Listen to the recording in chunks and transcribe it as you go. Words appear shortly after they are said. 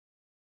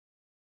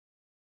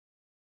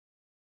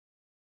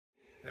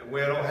That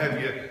way I don't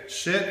have you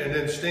sit and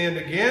then stand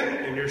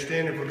again, and you're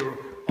standing for the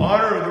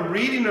honor of the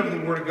reading of the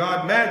Word of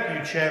God.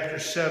 Matthew chapter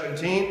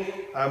 17.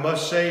 I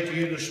must say to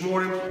you this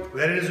morning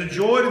that it is a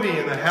joy to be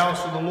in the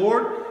house of the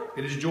Lord.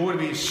 It is joy to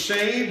be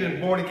saved and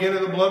born again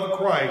in the blood of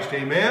Christ.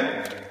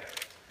 Amen.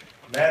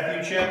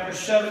 Matthew chapter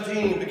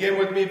 17. Begin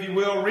with me, if you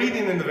will,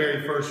 reading in the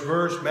very first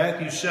verse.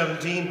 Matthew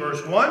 17,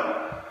 verse 1.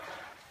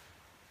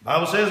 The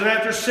Bible says, and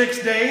after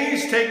 6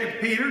 days,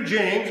 taketh Peter,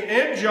 James,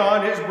 and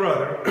John, his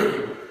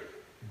brother,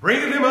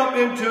 bringeth him up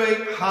into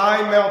a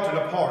high mountain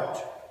apart,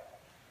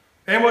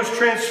 and was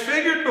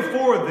transfigured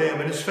before them,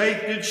 and his face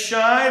did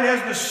shine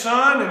as the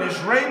sun, and his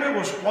raiment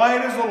was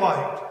white as the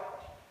light.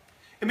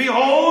 And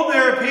behold,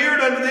 there appeared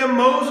unto them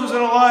Moses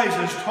and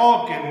Elijah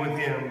talking with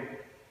him.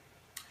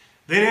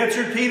 Then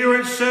answered Peter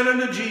and said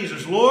unto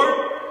Jesus,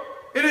 Lord,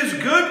 it is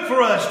good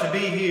for us to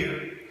be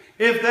here.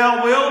 If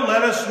thou wilt,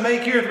 let us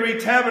make here 3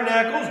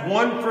 tabernacles,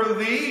 one for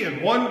thee,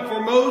 and one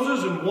for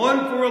Moses, and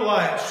one for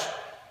Elias.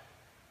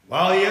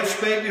 While he yet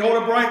spake,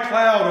 behold, a bright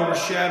cloud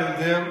overshadowed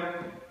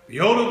them.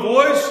 Behold, a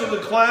voice of the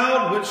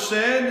cloud which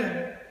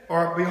said,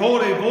 or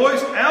behold, a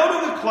voice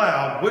out of the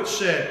cloud which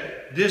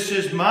said, This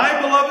is my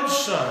beloved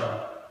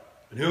Son,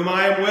 in whom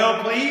I am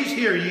well pleased,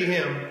 hear ye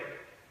him.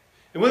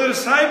 And when the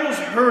disciples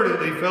heard it,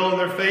 they fell on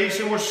their face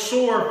and were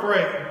sore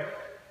afraid.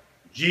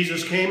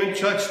 Jesus came and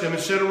touched them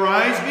and said,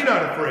 Arise, be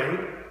not afraid.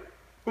 And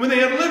when they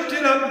had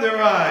lifted up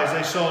their eyes,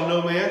 they saw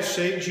no man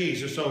save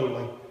Jesus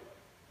only.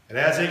 And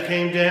as they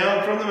came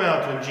down from the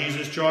mountain,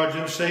 Jesus charged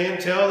them,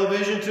 saying, Tell the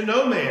vision to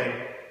no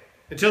man,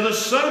 until the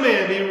Son of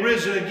Man be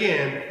risen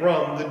again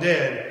from the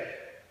dead.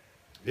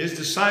 His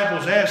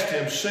disciples asked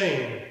him,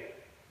 saying,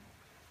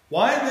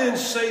 Why then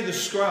say the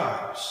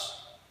scribes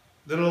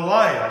that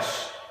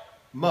Elias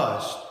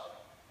must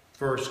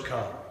first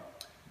come?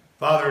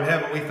 Father in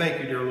heaven, we thank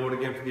you, dear Lord,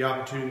 again for the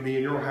opportunity to be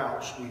in your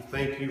house. We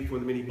thank you for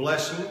the many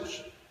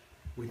blessings.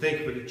 We thank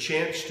you for the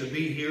chance to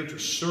be here to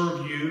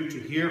serve you, to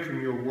hear from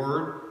your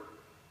word.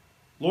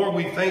 Lord,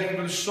 we thank you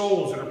for the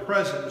souls that are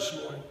present this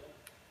morning.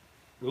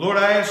 Lord,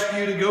 I ask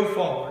you to go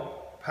forward,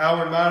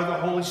 power and might of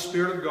the Holy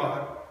Spirit of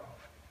God,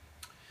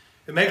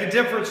 and make a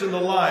difference in the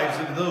lives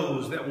of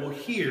those that will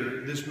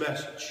hear this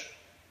message.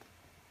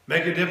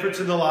 Make a difference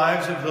in the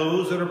lives of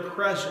those that are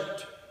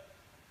present.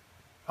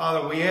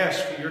 Father, we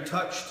ask for your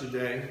touch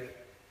today,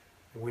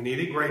 and we need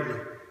it greatly.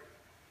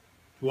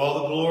 To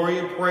all the glory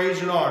and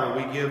praise and honor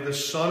we give the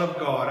Son of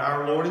God,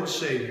 our Lord and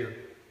Savior,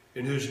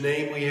 in whose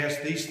name we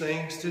ask these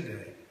things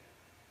today.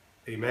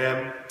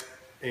 Amen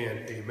and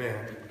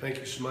amen. Thank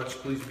you so much.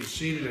 Please be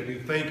seated. I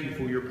do thank you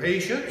for your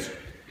patience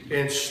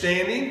and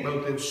standing,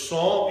 both in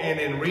song and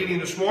in reading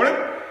this morning.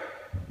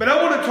 But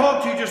I want to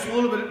talk to you just a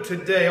little bit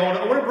today.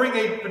 I want to bring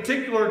a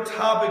particular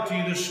topic to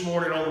you this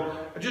morning on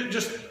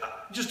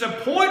just a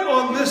point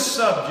on this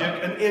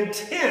subject, an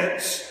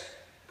intense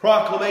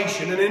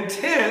proclamation. An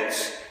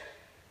intense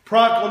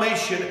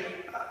proclamation.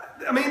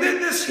 I mean,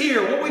 this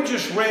here, what we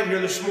just read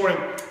here this morning,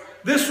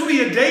 this will be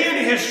a day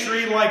in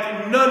history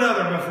like none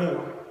other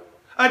before.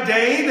 A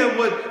day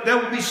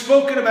that would be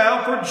spoken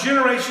about for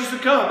generations to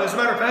come. As a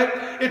matter of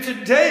fact, it's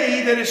a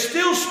day that is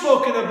still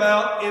spoken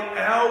about in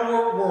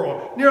our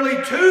world.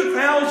 Nearly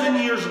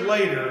 2,000 years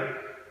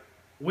later,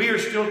 we are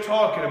still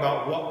talking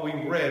about what we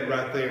read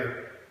right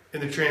there in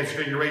the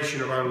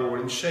transfiguration of our Lord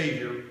and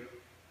Savior.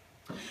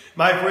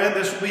 My friend,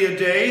 this will be a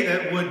day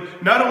that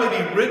would not only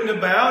be written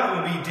about,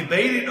 it would be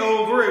debated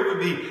over, it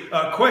would be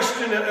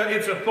questioned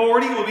its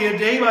authority. It will be a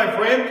day, my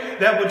friend,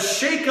 that would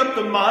shake up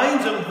the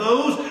minds of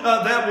those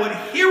that would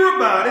hear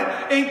about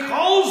it and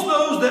cause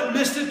those that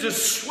missed it to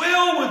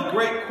swell with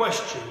great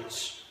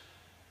questions.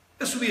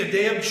 This will be a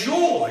day of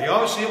joy.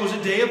 Obviously, it was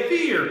a day of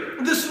fear.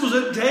 This was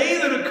a day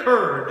that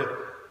occurred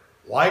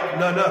like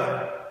none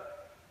other.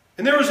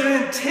 And there was an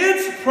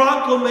intense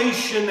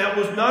proclamation that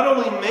was not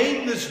only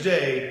made this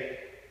day,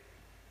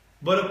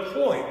 but a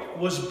point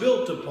was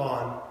built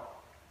upon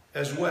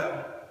as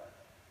well.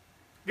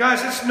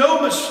 Guys, it's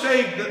no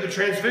mistake that the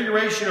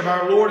transfiguration of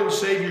our Lord and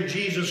Savior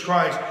Jesus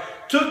Christ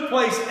took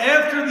place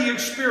after the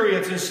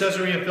experience in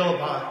Caesarea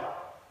Philippi.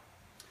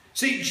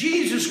 See,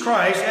 Jesus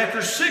Christ,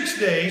 after 6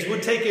 days,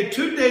 would take a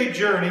 2-day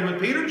journey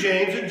with Peter,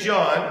 James, and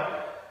John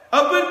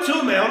up into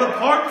a mount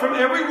apart from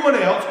everyone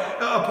else,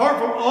 apart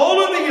from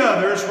all of the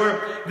others,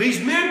 where these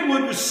men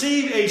would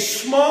receive a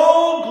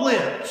small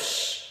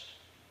glimpse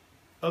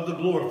of the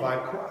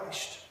glorified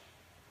Christ.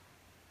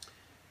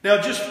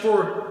 Now, just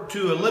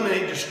to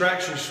eliminate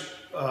distractions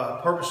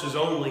purposes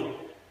only,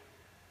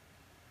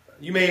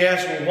 you may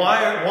ask, well,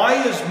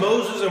 why is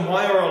Moses and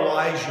why are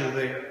Elijah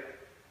there?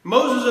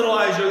 Moses and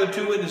Elijah are the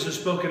 2 witnesses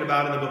spoken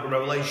about in the book of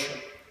Revelation.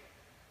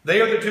 They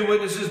are the 2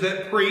 witnesses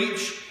that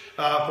preach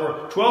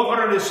for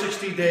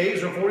 1,260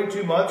 days or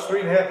 42 months,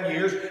 3.5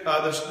 years,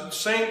 the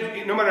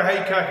same, no matter how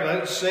you calculate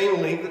it, the same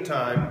length of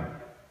time.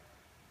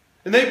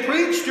 And they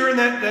preached during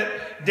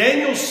that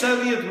Daniel's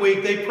 70th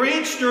week. They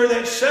preached during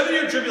that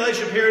 7-year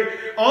tribulation period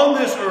on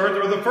this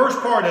earth, or the first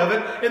part of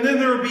it. And then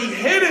they were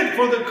beheaded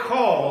for the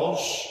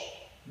cause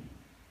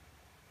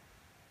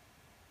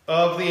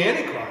of the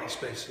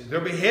Antichrist, basically.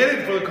 They're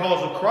beheaded for the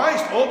cause of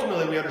Christ.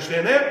 Ultimately, we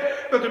understand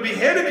that. But they're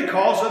beheaded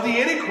because of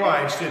the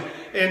Antichrist.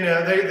 And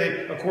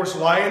they, of course,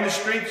 lie in the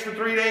streets for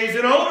 3 days.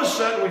 And all of a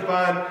sudden, we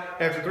find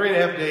after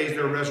 3.5 days,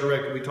 they're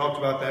resurrected. We talked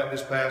about that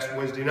this past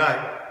Wednesday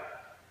night.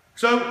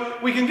 So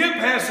we can get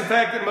past the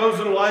fact that Moses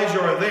and Elijah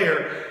are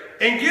there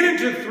and get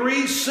into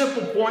 3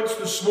 simple points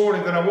this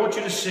morning that I want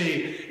you to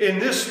see in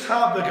this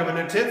topic of an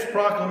intense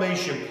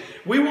proclamation.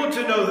 We want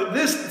to know that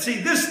this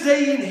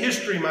day in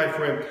history, my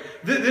friend,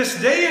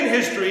 this day in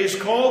history is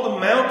called the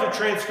Mount of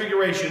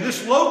Transfiguration.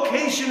 This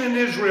location in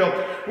Israel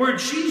where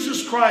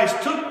Jesus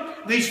Christ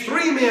took these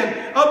 3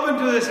 men up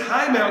into this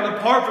high mountain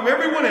apart from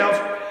everyone else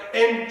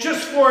and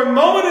just for a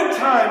moment in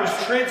time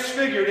was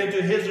transfigured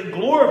into his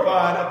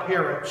glorified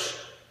appearance.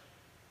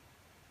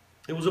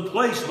 It was a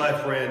place, my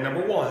friend,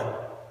 number 1,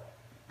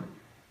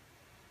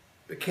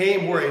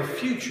 became where a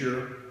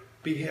future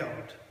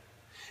beheld.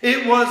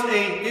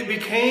 It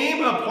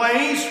became a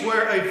place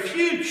where a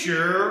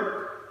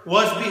future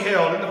was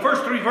beheld. In the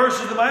first 3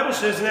 verses, the Bible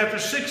says, and after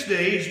 6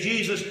 days,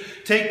 Jesus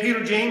take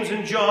Peter, James,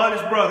 and John,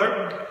 his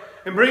brother,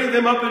 and bring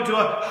them up into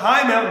a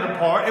high mountain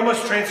apart, and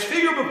was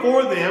transfigured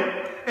before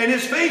them, and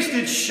his face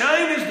did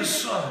shine as the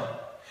sun.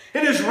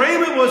 And his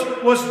raiment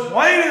was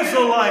white as the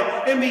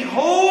light. And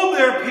behold,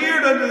 there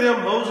appeared unto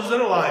them Moses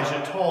and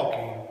Elijah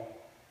talking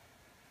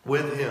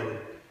with him.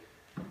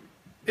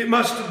 It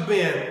must have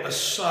been a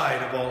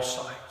sight of all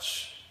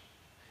sights.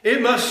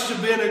 It must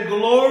have been a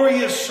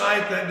glorious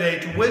sight that day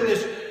to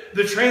witness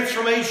the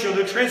transformation,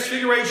 the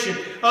transfiguration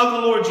of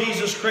the Lord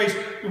Jesus Christ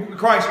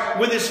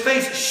with his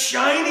face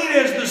shining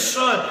as the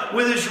sun,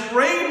 with his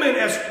raiment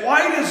as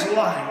white as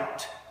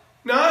light.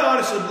 Now, I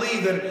honestly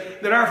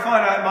believe that our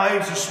finite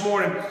minds this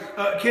morning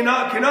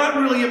cannot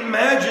really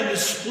imagine the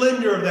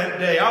splendor of that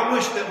day. I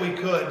wish that we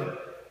could.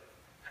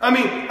 I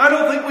mean, I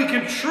don't think we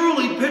can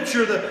truly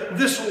picture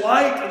this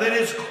light that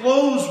his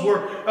clothes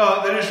were,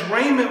 that his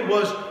raiment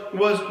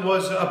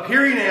was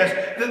appearing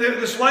as. That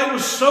this light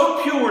was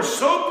so pure,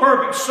 so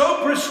perfect,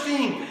 so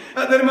pristine,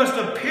 that it must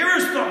have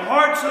pierced the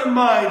hearts and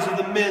minds of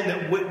the men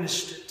that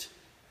witnessed it.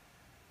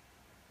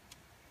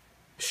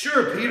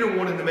 Sure, Peter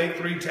wanted to make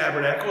 3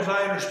 tabernacles.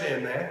 I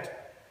understand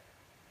that.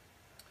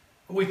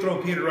 We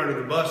throw Peter under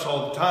the bus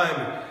all the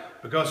time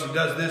because he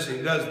does this and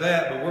he does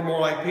that, but we're more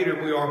like Peter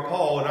than we are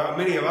Paul in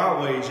many of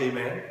our ways,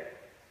 amen.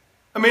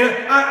 I mean,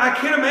 I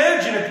can't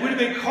imagine if we'd have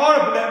been caught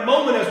up in that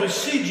moment as we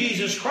see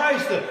Jesus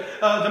Christ,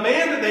 the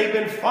man that they've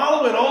been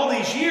following all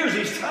these years,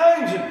 these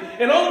times,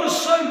 and all of a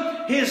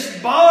sudden his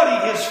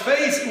body, his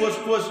face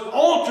was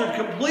altered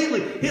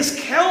completely. His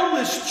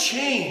countenance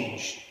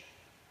changed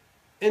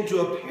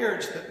into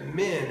appearance that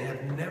men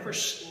have never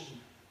seen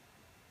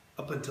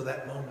up until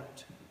that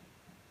moment.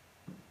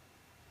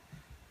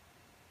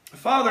 The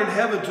Father in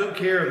heaven took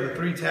care of the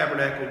 3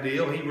 tabernacle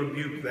deal. He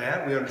rebuked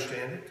that. We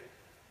understand it.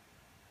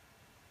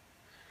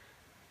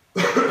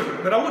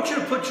 But I want you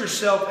to put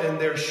yourself in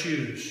their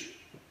shoes.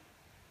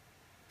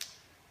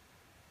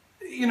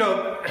 You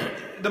know,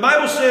 the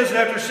Bible says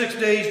that after 6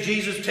 days,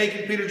 Jesus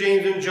taking Peter,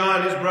 James, and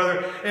John, his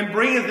brother, and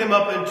bringeth them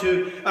up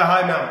into a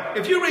high mountain.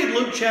 If you read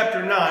Luke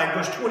chapter 9,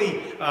 verse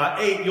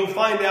 28, you'll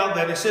find out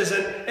that it says,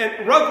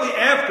 and roughly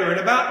after, and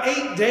about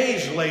 8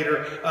 days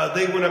later,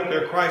 they went up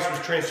there. Christ was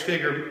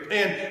transfigured.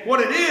 And what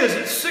it is,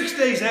 it's 6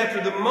 days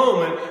after the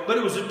moment, but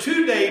it was a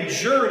 2-day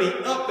journey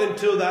up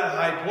until that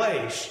high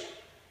place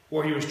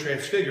where he was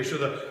transfigured. So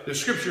the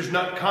scripture is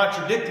not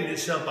contradicting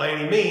itself by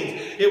any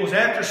means. It was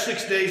after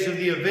 6 days of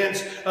the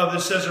events of the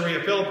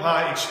Caesarea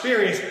Philippi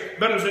experience,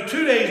 but it was a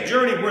 2-day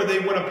journey where they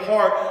went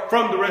apart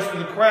from the rest of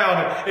the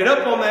crowd. And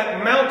up on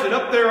that mountain,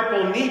 up there up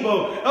on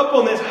Nebo, up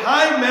on this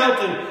high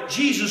mountain,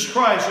 Jesus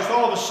Christ just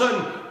all of a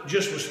sudden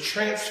just was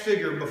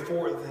transfigured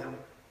before them.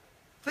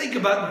 Think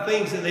about the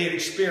things that they had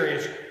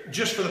experienced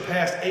just for the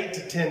past 8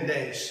 to 10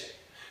 days.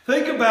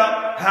 Think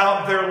about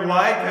how their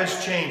life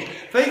has changed.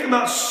 Think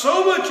about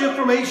so much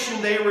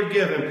information they were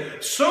given,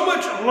 so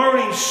much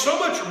learning, so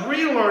much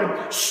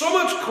relearning, so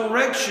much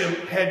correction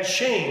had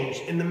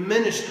changed in the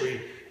ministry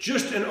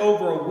just in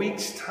over a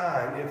week's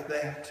time, if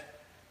that.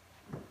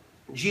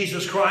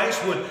 Jesus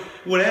Christ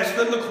would ask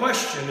them the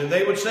question, and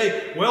they would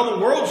say, well,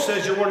 the world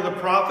says you're one of the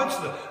prophets.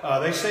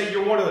 They say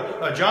you're one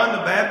of John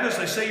the Baptist.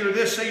 They say you're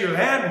this, say you're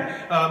that.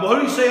 And, well,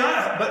 who do you say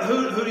I am? But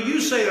who do you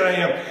say that I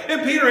am?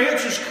 And Peter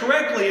answers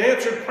correctly and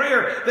answered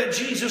prayer that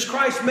Jesus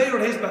Christ made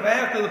on his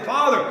behalf to the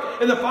Father.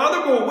 And the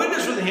Father bore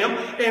witness with him.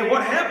 And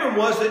what happened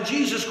was that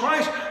Jesus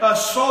Christ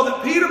saw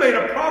that Peter made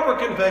a proper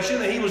confession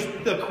that he was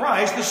the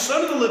Christ, the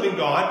Son of the living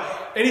God.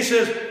 And he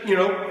says, you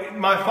know,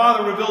 my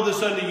Father revealed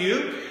this unto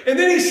you. And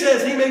then he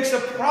says he makes a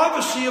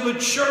prophecy of a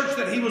church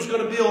that he was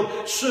going to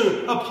build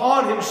soon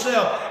upon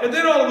himself. And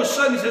then all of a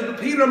sudden he says,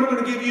 but Peter, I'm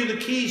going to give you the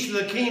keys to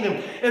the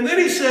kingdom. And then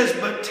he says,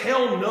 but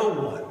tell no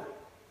one.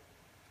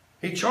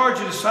 He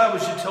charged the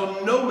disciples to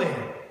tell no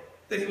man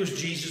that he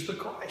was Jesus the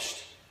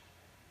Christ.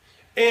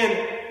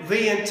 And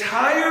the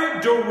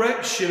entire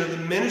direction of the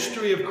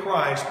ministry of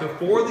Christ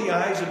before the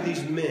eyes of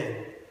these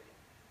men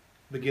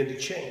began to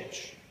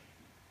change.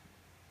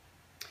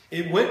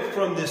 It went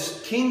from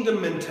this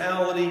kingdom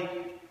mentality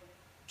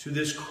to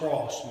this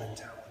cross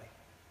mentality.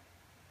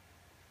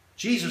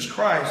 Jesus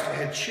Christ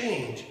had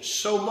changed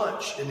so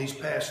much in these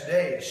past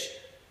days.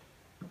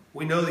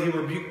 We know that he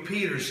rebuked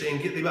Peter,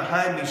 saying, "Get thee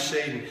behind me,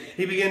 Satan."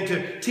 He began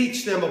to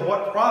teach them of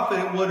what profit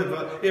it would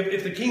have,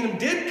 if the kingdom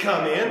did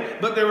come in,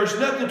 but there was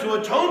nothing to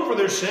atone for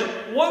their sin,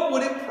 what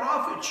would it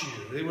profit you?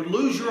 They would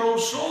lose your own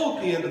soul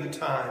at the end of the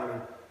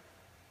time.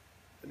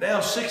 And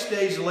now, 6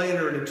 days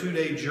later, in a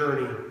 2-day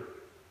journey,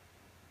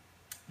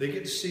 they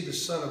get to see the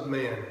Son of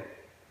Man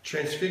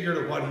transfigured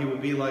of what he will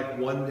be like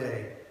one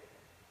day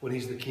when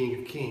he's the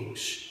King of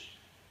Kings.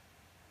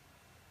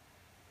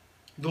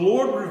 The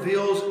Lord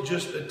reveals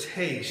just a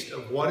taste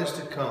of what is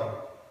to come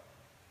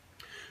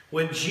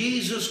when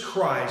Jesus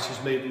Christ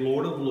is made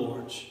Lord of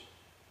Lords,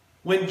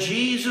 when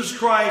Jesus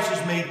Christ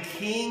is made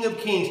King of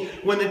Kings,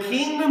 when the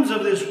kingdoms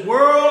of this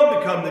world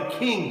become the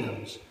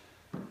kingdoms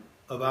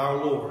of our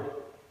Lord.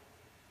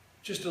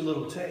 Just a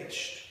little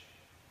taste.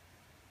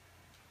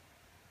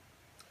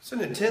 It's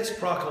an intense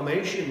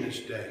proclamation this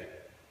day.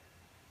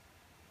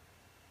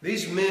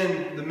 These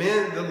men,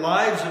 the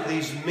lives of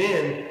these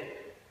men,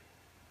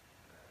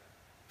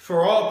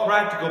 for all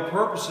practical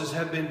purposes,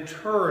 have been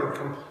turned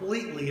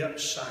completely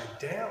upside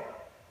down.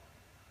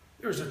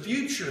 There was a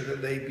future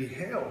that they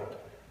beheld.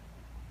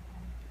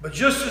 But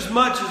just as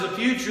much as a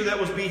future that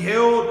was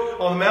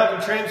beheld on the Mount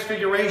of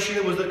Transfiguration,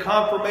 it was the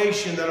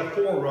confirmation that a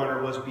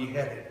forerunner was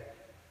beheaded.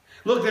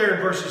 Look there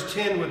in verses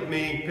 10 with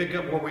me, pick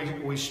up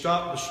where we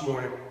stopped this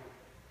morning.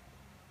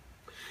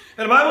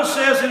 And the Bible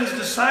says, "And his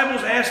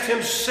disciples asked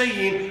him,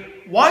 saying,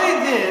 Why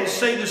then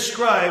say the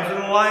scribes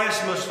that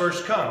Elias must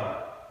first come?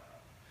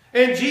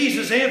 And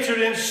Jesus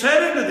answered and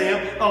said unto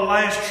them,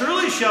 Elias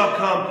truly shall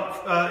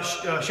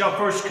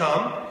first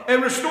come,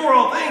 and restore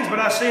all things. But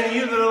I say unto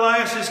you that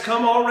Elias is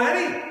come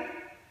already.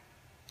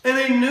 And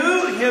they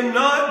knew him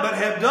not, but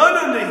have done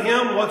unto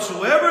him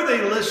whatsoever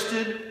they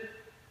listed.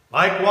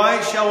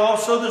 Likewise shall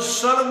also the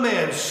Son of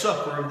Man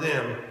suffer of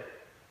them.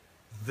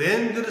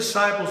 Then the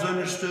disciples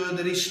understood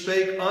that he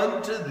spake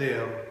unto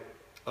them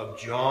of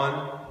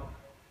John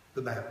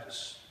the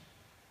Baptist."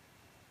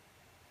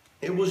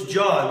 It was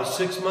John, the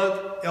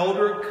 6-month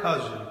elder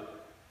cousin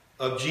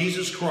of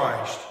Jesus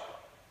Christ,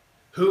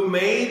 who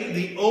made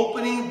the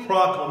opening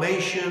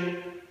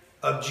proclamation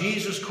of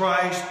Jesus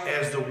Christ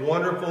as the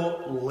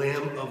wonderful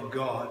Lamb of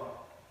God,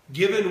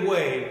 given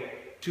way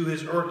to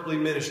his earthly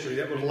ministry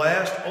that would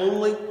last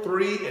only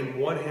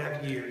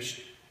 3.5 years,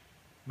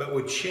 but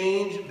would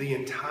change the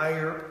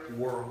entire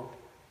world.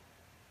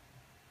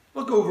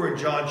 Look over in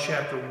John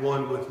chapter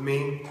 1 with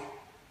me.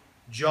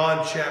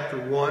 John chapter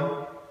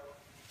 1.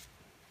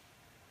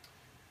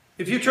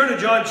 If you turn to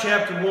John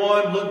chapter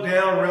 1, look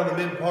down around the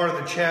mid part of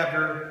the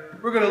chapter.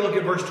 We're going to look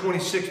at verse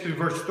 26 through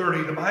verse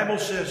 30. The Bible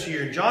says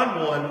here,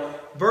 John 1,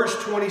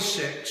 verse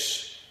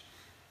 26.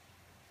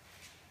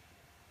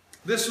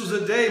 This was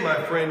a day, my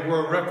friend,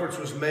 where a reference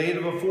was made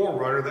of a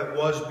forerunner that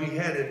was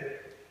beheaded.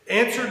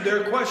 Answered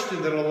their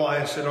question that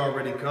Elias had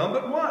already come,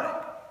 but why?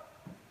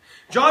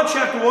 John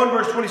chapter 1,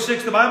 verse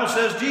 26, the Bible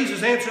says,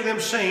 Jesus answered them,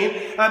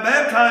 saying, I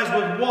baptize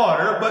with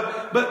water,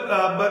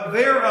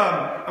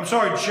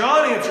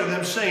 John answered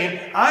them, saying,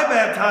 I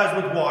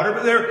baptize with water,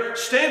 but there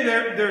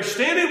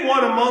standeth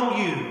one among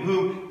you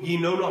whom ye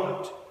know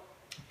not.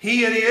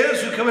 He it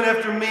is who cometh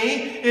after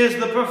me is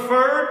the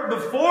preferred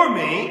before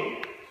me,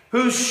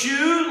 whose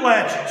shoes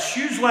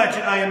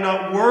latchet I am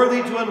not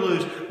worthy to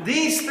unloose.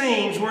 These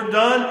things were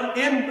done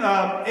in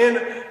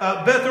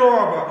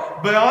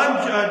Bethabara,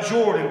 beyond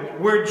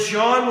Jordan, where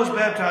John was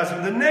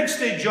baptizing. The next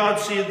day John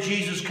seeth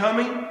Jesus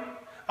coming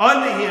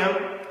unto him,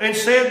 and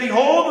said,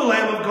 Behold, the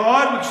Lamb of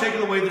God, which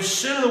taketh away the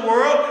sin of the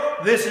world.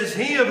 This is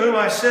he of whom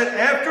I said,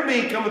 After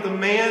me cometh the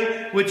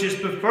man which is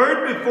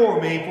preferred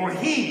before me, for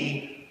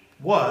he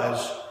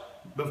was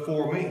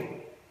before me.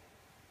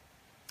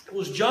 It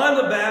was John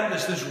the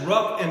Baptist, this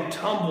rough and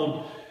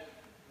tumbled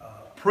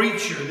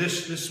preacher,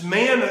 this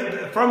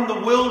man from the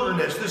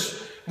wilderness,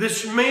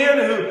 this man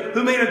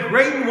who made a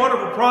great and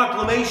wonderful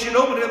proclamation,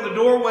 opened up the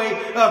doorway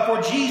for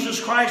Jesus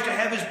Christ to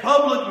have his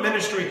public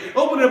ministry,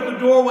 opened up the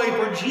doorway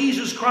for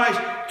Jesus Christ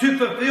to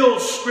fulfill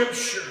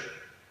Scripture.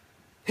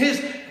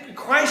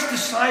 Christ's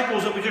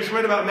disciples that we just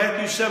read about,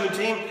 Matthew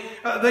 17,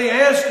 they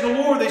asked the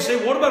Lord, they say,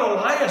 what about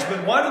Elias?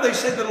 But why do they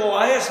say that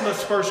Elias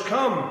must first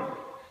come?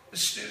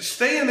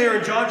 Stay in there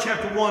in John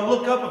chapter 1.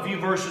 Look up a few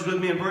verses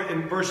with me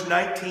in verse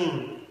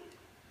 19.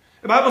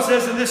 The Bible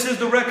says, and this is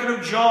the record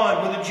of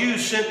John, when the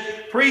Jews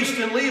sent priests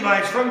and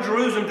Levites from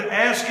Jerusalem to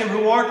ask him,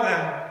 Who art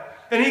thou?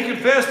 And he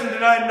confessed and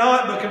denied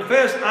not, but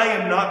confessed, I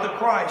am not the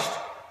Christ.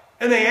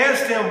 And they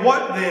asked him,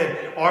 What then?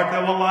 Art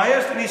thou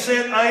Elias? And he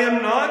said, I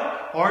am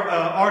not.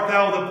 Art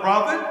thou the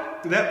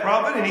prophet? That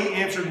prophet? And he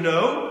answered,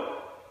 No.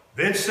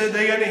 Then said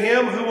they unto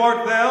him, Who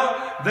art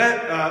thou?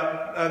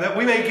 That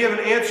we may give an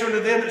answer unto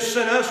them that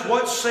sent us.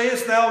 What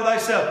sayest thou of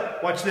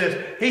thyself? Watch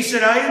this. He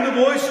said, I am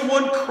the voice of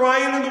one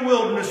crying in the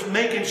wilderness,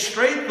 making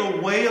straight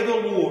the way of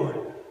the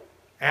Lord,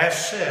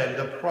 as said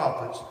the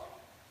prophet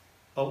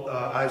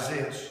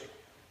Isaiah.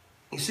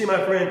 You see,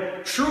 my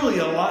friend, truly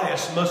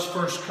Elias must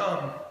first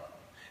come.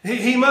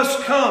 He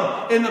must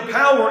come in the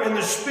power and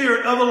the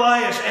spirit of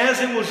Elias, as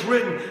it was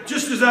written,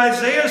 just as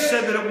Isaiah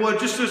said that it would,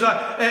 just as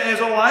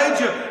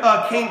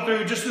Elijah came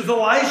through, just as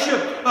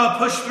Elisha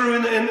pushed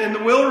through in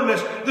the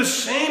wilderness. The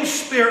same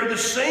spirit, the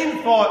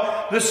same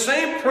thought, the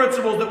same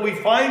principles that we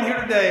find here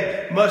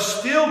today must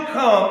still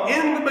come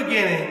in the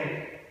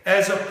beginning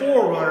as a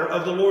forerunner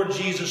of the Lord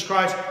Jesus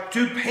Christ,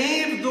 to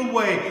pave the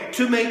way,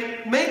 to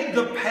make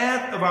the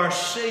path of our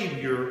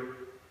Savior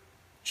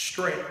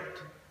straight.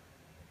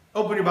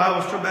 Open your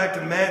Bibles, turn back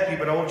to Matthew,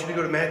 but I want you to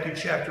go to Matthew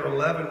chapter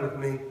 11 with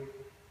me.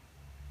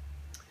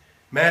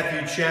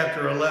 Matthew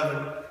chapter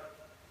 11.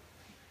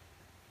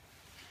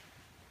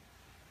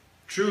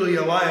 Truly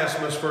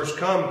Elias must first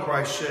come,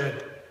 Christ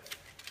said.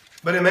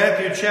 But in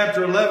Matthew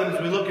chapter 11,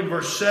 as we look in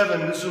verse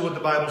 7, this is what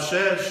the Bible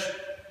says. It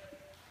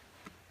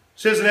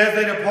says, and as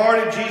they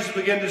departed, Jesus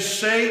began to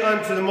say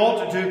unto the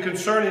multitude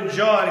concerning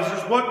John, he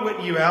says, what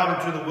went you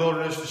out into the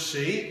wilderness to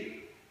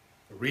see?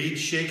 A reed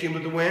shaking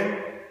with the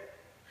wind?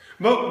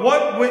 But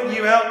what went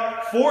you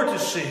out for to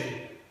see?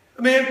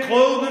 A man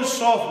clothed in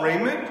soft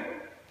raiment? And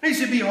he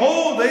said,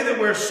 behold, they that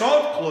wear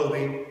soft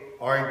clothing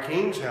are in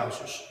kings'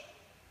 houses.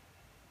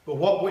 But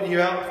what went you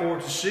out for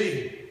to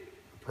see?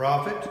 A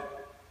prophet?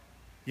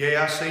 Yea,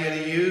 I say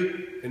unto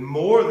you, and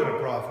more than a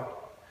prophet.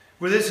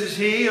 For this is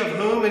he of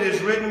whom it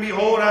is written,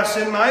 behold, I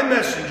send my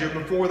messenger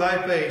before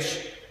thy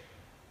face,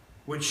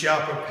 which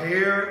shall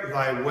prepare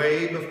thy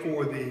way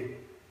before thee.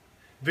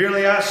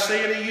 Verily I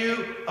say unto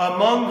you,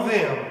 among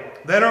them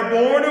that are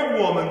born of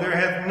woman, there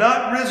hath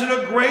not risen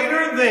a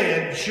greater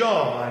than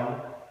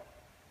John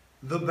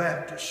the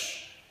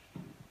Baptist.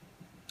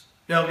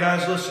 Now,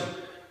 guys, listen.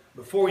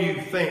 Before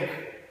you think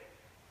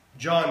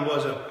John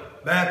was a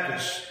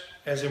Baptist,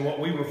 as in what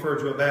we refer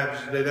to a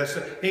Baptist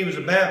today, he was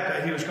a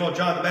Baptist. He was called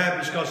John the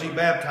Baptist because he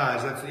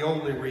baptized. That's the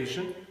only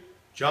reason.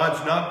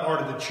 John's not part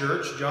of the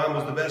church. John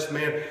was the best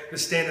man that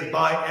standeth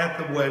by at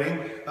the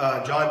wedding.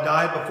 John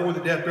died before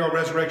the death, burial,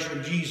 resurrection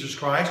of Jesus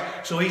Christ.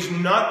 So he's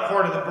not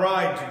part of the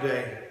bride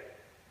today.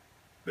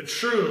 But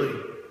truly,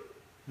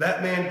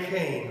 that man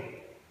came.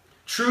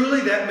 Truly,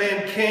 that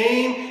man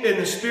came in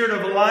the spirit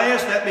of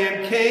Elias. That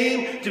man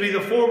came to be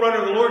the forerunner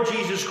of the Lord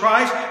Jesus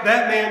Christ.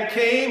 That man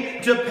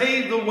came to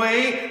pave the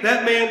way.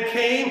 That man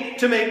came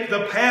to make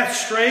the path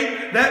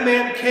straight. That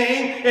man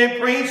came and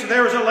preached,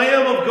 there is a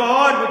Lamb of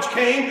God which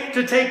came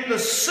to take the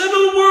sin of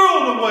the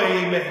world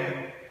away.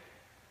 Amen.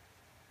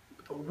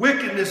 The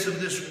wickedness of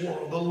this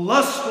world, the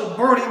lustful,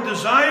 burning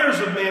desires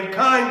of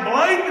mankind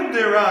blinded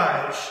their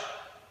eyes.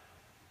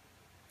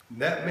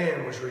 And that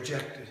man was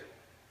rejected.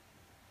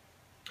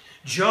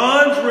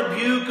 John's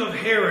rebuke of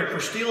Herod for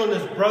stealing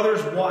his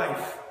brother's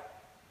wife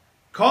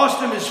cost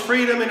him his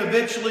freedom and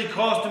eventually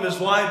cost him his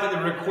life at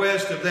the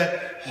request of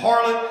that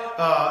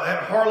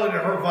harlot and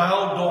her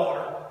vile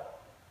daughter.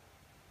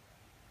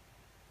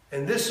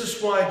 And this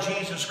is why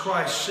Jesus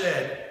Christ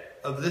said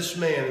of this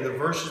man in the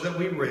verses that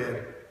we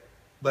read,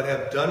 but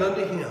have done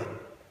unto him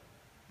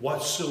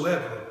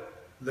whatsoever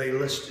they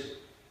listed.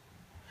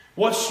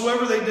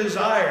 Whatsoever they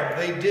desired,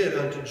 they did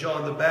unto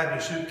John the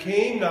Baptist, who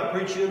came not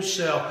preaching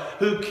himself,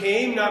 who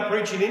came not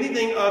preaching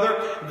anything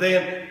other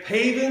than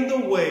paving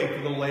the way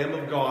for the Lamb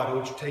of God,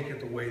 which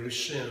taketh away the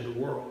sin of the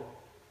world.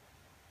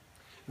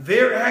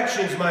 Their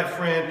actions, my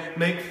friend,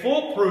 make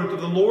full proof of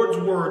the Lord's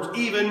words,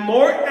 even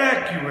more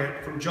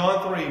accurate, from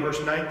John 3,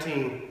 verse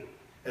 19.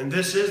 And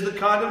this is the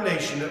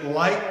condemnation, that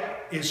light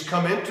is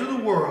come into the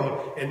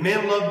world, and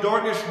men love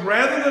darkness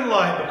rather than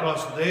light,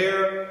 because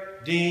their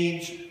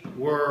deeds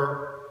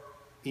were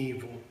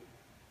evil.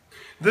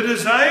 The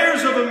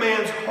desires of a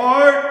man's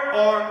heart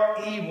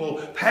are evil.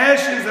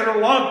 Passions that are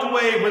locked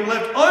away when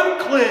left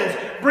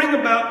uncleansed bring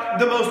about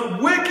the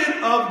most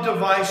wicked of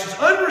devices.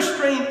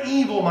 Unrestrained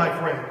evil, my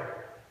friend.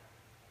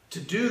 To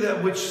do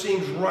that which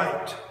seems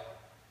right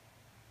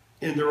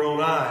in their own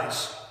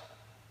eyes.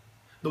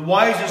 The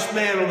wisest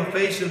man on the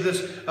face of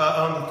this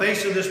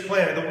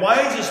planet, the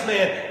wisest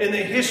man in the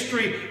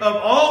history of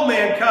all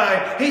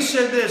mankind, he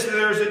said this, that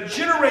there is a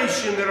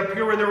generation that are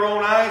pure in their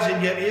own eyes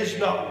and yet is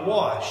not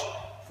washed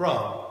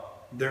from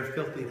their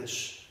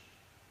filthiness.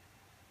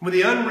 When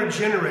the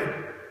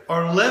unregenerate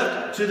are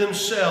left to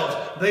themselves,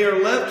 they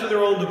are left to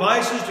their own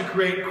devices to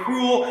create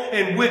cruel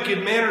and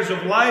wicked manners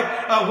of life.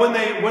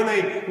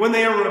 When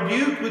they are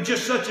rebuked with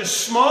just such a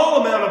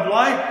small amount of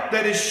light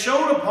that is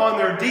shown upon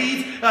their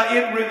deeds,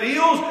 it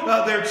reveals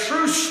their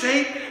true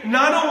state,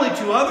 not only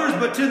to others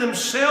but to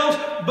themselves.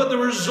 But the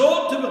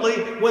result,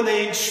 typically, when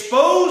they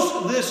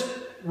expose this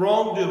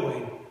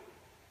wrongdoing,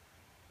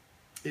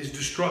 is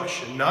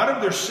destruction, not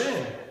of their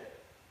sin,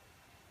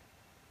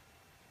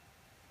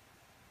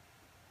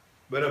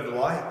 but of the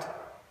light.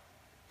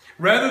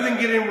 Rather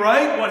than getting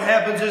right, what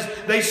happens is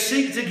they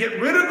seek to get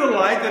rid of the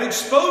light that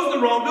exposed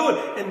the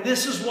wrongdoing. And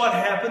this is what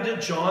happened to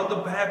John the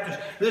Baptist.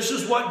 This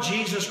is what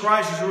Jesus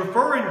Christ is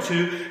referring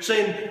to,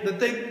 saying that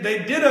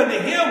they did unto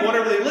him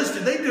whatever they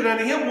listed. They did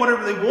unto him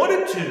whatever they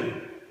wanted to.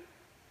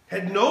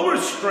 Had no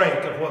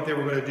restraint of what they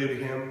were going to do to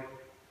him.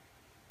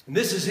 And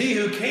this is he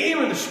who came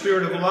in the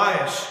spirit of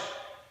Elias.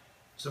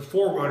 as a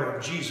forerunner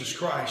of Jesus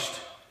Christ,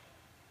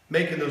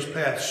 making those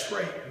paths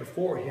straight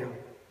before him.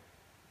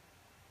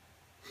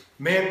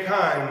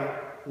 Mankind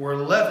were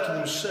left to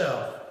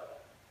themselves,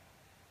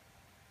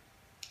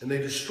 and they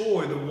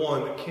destroyed the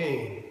one that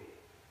came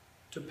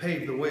to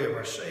pave the way of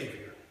our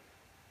Savior.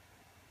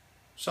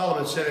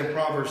 Solomon said in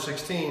Proverbs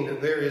 16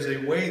 that there is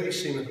a way that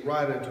seemeth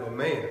right unto a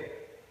man,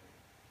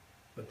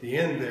 but the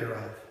end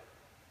thereof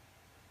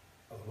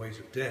are the ways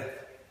of death.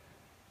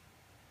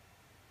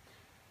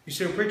 You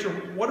say, preacher,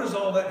 what does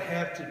all that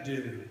have to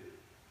do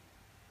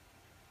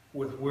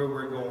with where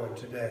we're going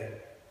today?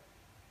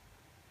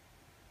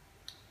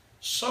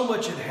 So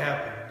much had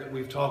happened that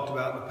we've talked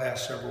about in the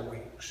past several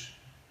weeks.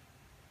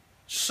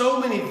 So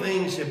many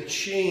things have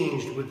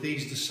changed with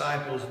these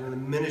disciples and the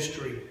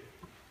ministry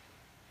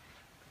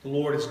the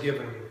Lord has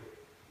given them.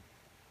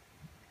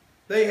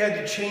 They had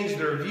to change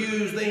their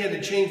views. They had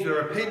to change their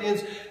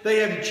opinions. They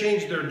had to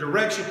change their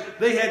direction.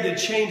 They had to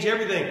change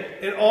everything.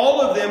 And all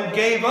of them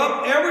gave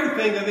up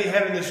everything that they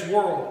had in this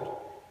world.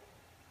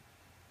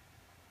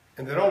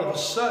 And then all of a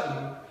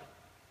sudden,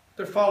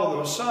 they're following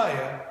the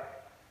Messiah.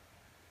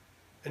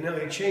 And now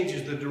he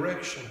changes the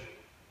direction.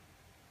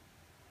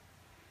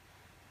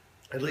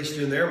 At least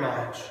in their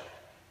minds.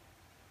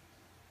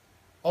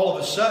 All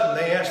of a sudden,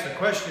 they ask the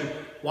question,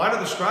 why do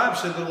the scribes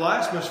say that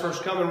Elias must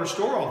first come and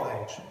restore all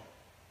things?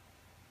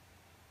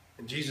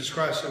 And Jesus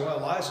Christ said, well,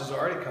 Elias has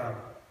already come.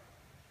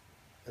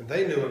 And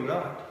they knew him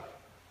not.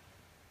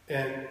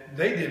 And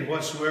they did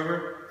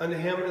whatsoever unto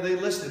him they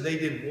listed. They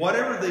did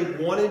whatever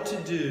they wanted to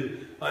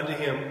do unto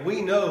him.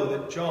 We know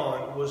that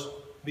John was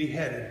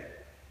beheaded.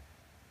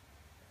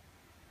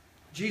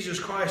 Jesus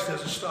Christ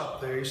doesn't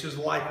stop there. He says,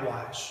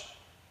 likewise,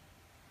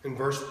 in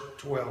verse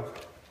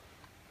 12,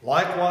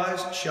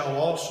 likewise shall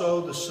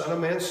also the Son of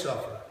Man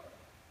suffer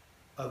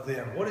of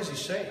them. What is he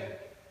saying?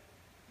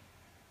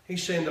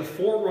 He's saying the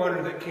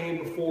forerunner that came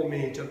before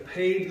me to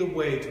pave the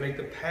way, to make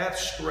the path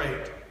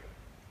straight,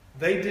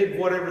 they did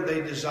whatever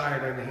they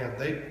desired unto him.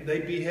 They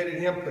beheaded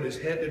him, put his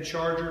head in a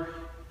charger,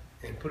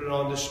 and put it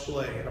on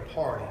display at a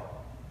party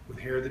with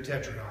Herod the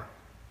Tetrarch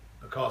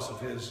because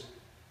of his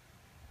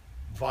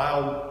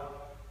vile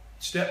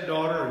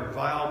stepdaughter and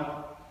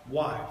vile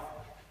wife,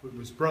 with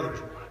his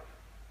brother's wife.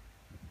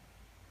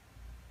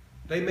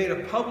 They made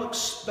a public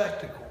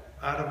spectacle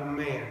out of a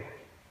man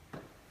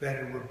that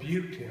had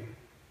rebuked him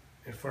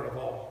in front of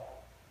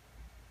all.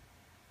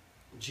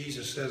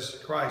 Jesus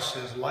says, Christ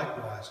says,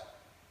 likewise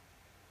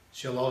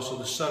shall also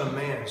the Son of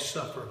Man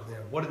suffer of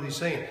them. What is he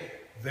saying?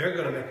 They're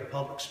going to make a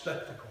public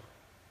spectacle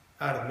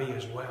out of me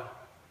as well.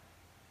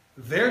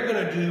 They're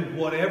going to do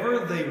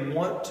whatever they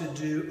want to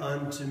do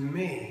unto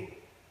me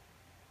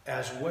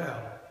as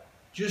well,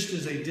 just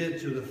as they did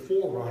to the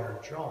forerunner,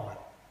 John.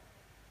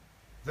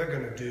 They're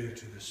going to do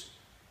to this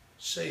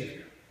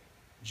Savior,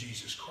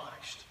 Jesus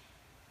Christ.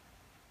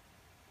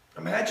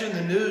 Imagine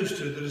the news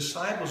to the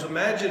disciples.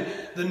 Imagine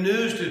the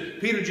news to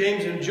Peter,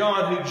 James, and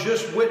John, who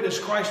just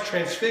witnessed Christ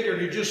transfigured,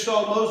 who just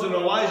saw Moses and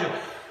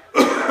Elijah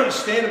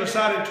standing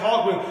beside and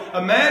talking with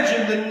him.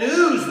 Imagine the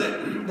news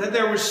that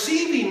they're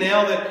receiving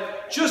now,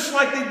 that just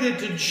like they did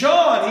to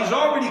John, he's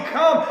already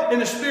come in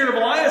the spirit of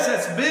Elias.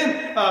 That's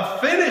been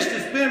finished.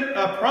 It's been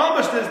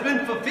promised. It's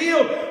been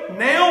fulfilled.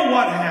 Now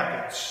what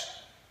happens?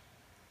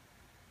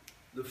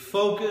 The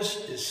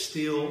focus is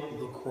still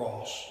the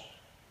cross.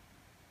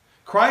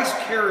 Christ's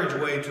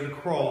carriageway to the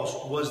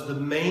cross was the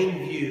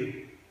main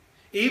view.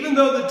 Even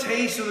though the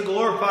taste of the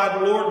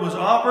glorified Lord was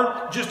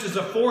offered, just as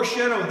a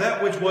foreshadow of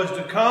that which was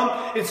to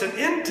come, it's an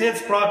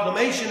intense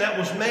proclamation that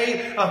was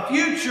made. A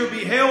future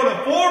beheld,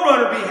 a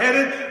forerunner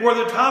beheaded were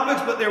the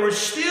topics, but there was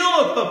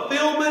still a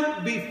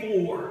fulfillment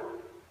before.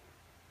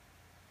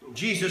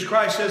 Jesus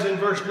Christ says in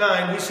verse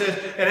 9, he says,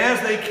 and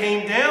as they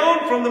came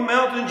down from the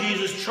mountain,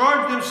 Jesus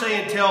charged them,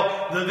 saying,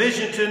 tell the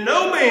vision to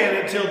no man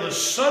until the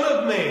Son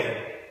of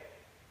Man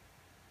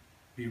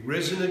be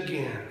risen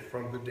again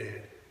from the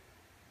dead.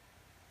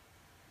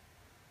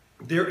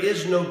 There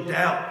is no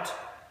doubt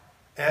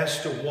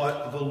as to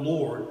what the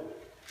Lord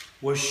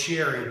was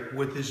sharing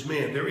with his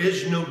men. There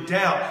is no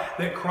doubt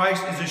that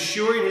Christ is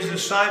assuring his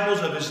disciples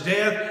of his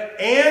death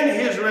and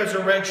his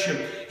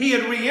resurrection. He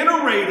had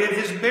reiterated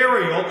his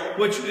burial,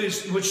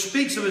 which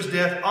speaks of his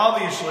death,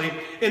 obviously,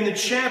 in the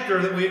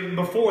chapter that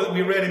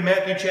we read in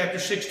Matthew chapter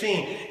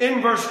 16.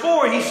 In verse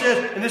 4, he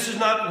says, and this is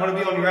not going to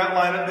be on your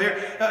outline up there.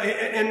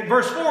 In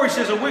verse 4, he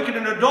says, a wicked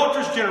and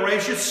adulterous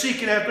generation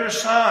seeking after a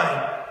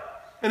sign.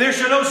 And there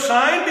shall no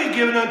sign be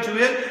given unto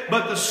it,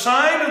 but the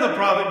sign of the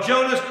prophet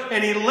Jonas.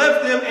 And he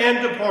left them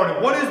and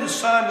departed. What is the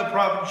sign of the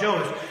prophet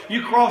Jonas?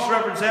 You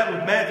cross-reference that with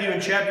Matthew in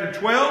chapter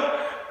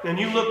 12. And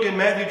you look in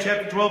Matthew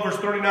chapter 12, verse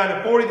 39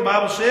 and 40, the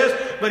Bible says,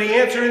 but he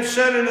answered and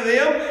said unto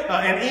them,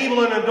 an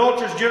evil and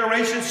adulterous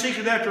generation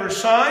seeketh after a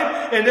sign,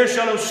 and there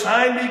shall no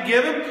sign be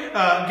given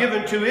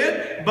to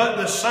it, but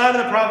the sign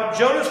of the prophet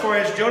Jonas. For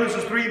as Jonas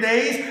was 3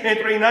 days and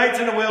 3 nights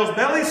in the whale's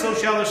belly, so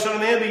shall the Son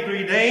of Man be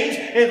 3 days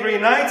and 3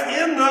 nights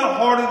in the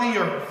heart of the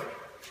earth.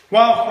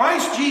 While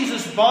Christ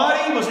Jesus'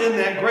 body was in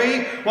that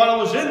grave, while it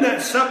was in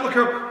that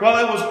sepulchre,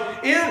 while it was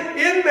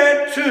in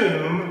that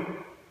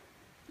tomb,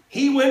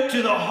 He went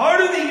to the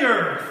heart of the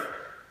earth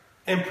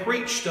and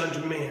preached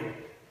unto men.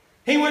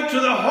 He went to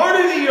the heart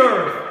of the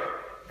earth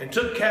and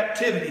took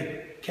captivity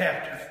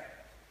captive.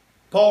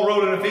 Paul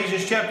wrote in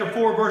Ephesians chapter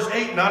 4, verse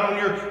 8, not on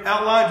your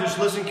outline, just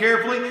listen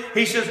carefully.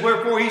 He says,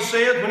 wherefore he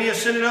saith, when he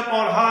ascended up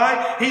on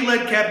high, he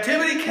led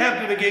captivity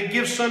captive and gave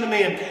gifts unto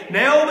men.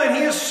 Now that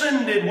he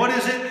ascended, what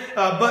is it?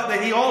 But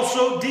that he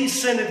also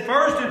descended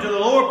first into the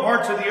lower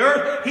parts of the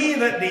earth. He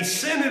that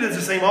descended is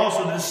the same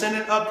also that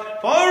descended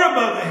up far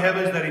above the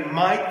heavens, that he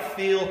might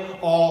fill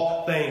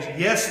all things.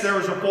 Yes, there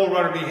was a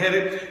forerunner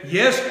beheaded.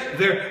 Yes,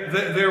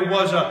 there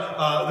was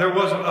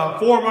a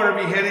forerunner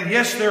beheaded.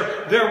 Yes,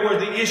 there were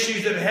the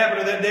issues that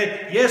happened that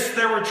day. Yes,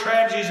 there were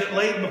tragedies that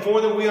laid before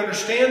them. We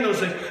understand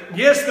those things.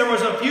 Yes, there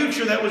was a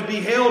future that was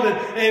beheld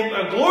and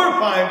a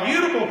glorifying,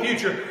 beautiful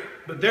future.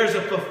 But there's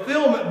a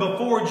fulfillment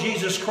before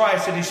Jesus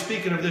Christ, and he's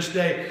speaking of this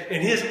day.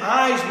 And his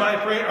eyes, my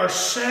friend, are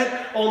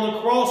set on the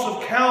cross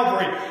of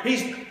Calvary.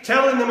 He's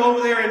telling them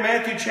over there in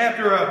Matthew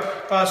chapter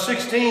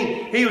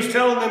 16, he was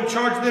telling them,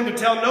 charging them to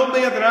tell no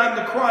man that I'm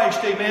the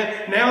Christ,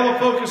 amen. Now the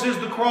focus is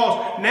the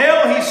cross.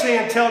 Now he's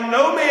saying, tell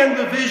no man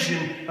the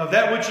vision of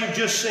that which you've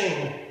just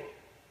seen,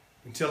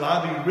 until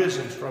I be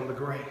risen from the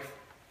grave.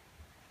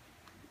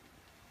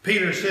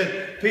 Peter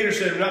said,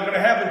 it's not going to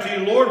happen to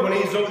you, Lord, when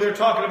he's over there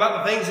talking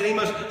about the things that he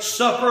must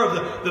suffer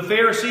of the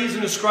Pharisees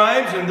and the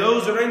scribes and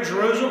those that are in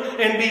Jerusalem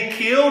and be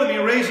killed and be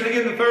raised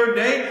again the third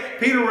day.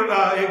 Peter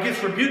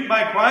gets rebuked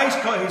by Christ.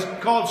 He's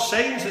called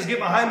Satan, says, get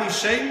behind me,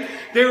 Satan.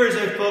 There is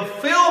a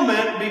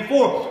fulfillment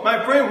before.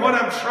 My friend, what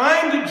I'm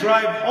trying to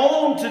drive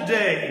home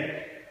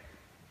today,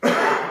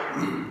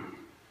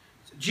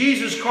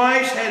 Jesus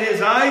Christ had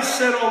his eyes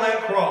set on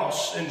that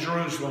cross in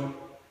Jerusalem.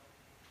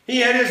 He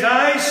had his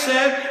eyes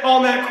set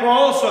on that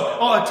cross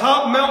on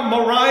atop Mount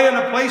Moriah in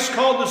a place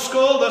called the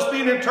Skull, thus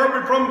being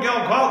interpreted from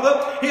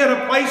Golgotha. He had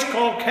a place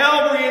called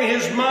Calvary in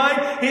his mind.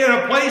 He had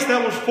a place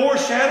that was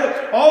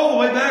foreshadowed all the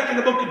way back in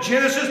the book of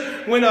Genesis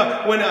when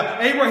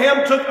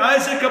Abraham took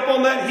Isaac up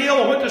on that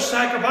hill and went to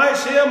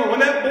sacrifice him. And when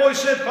that boy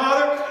said,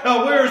 Father,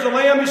 where is the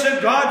lamb? He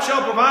said, God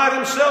shall provide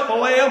himself a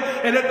lamb.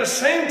 And at the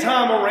same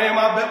time, a ram,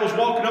 I bet, was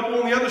walking up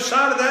on the other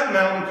side of that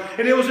mountain.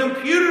 And it was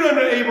imputed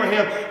unto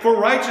Abraham for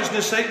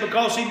righteousness' sake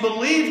because he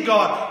believed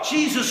God.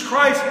 Jesus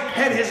Christ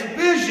had his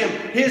vision,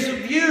 his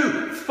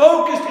view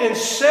focused and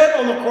set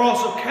on the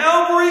cross of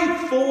Calvary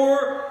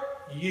for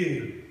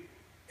you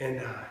and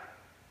I.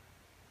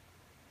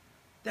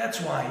 That's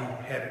why he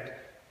had it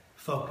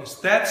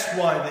focused. That's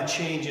why the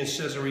change in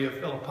Caesarea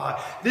Philippi.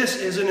 This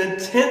is an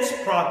intense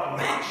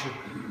proclamation.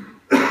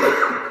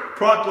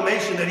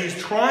 Proclamation that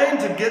he's trying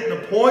to get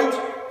the point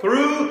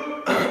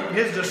through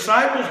his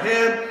disciples'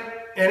 head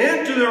and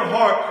into their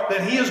heart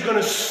that he is going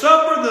to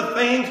suffer the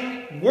things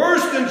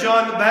worse than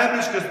John the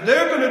Baptist, because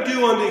they're going to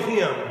do unto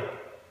him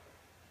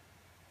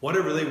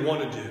whatever they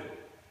want to do.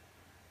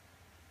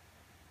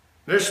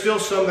 There's still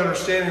some that are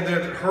standing there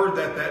that heard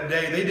that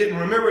day. They didn't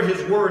remember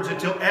his words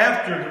until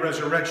after the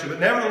resurrection. But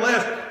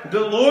nevertheless,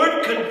 the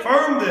Lord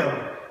confirmed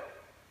them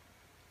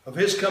of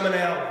his coming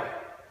out,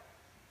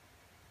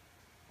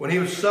 when he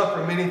would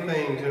suffer many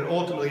things and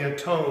ultimately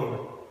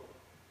atone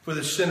for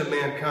the sin of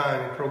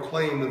mankind and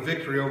proclaim the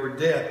victory over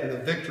death and the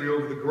victory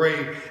over the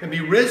grave and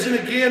be risen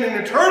again in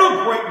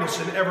eternal greatness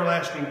and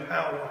everlasting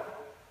power.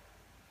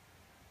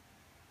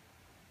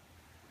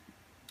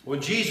 When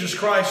Jesus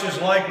Christ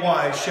is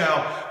likewise,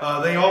 shall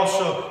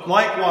also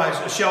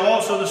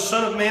the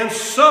Son of Man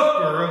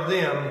suffer of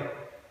them.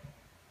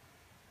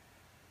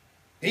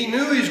 He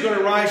knew he was going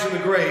to rise from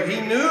the grave.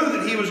 He knew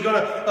that he was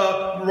going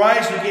to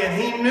rise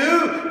again. He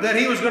knew that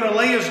he was going to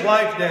lay his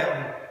life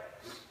down.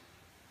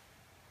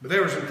 But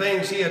there were some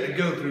things he had to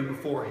go through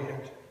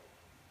beforehand.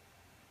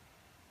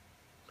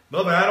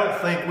 Beloved, I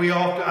don't think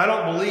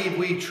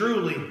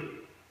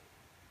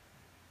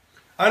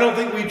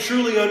we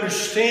truly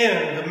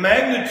understand the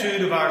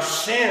magnitude of our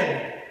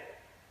sin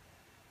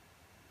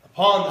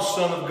upon the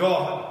Son of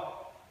God.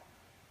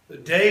 The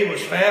day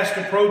was fast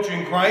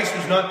approaching. Christ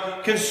was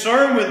not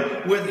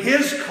concerned with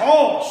his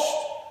cost.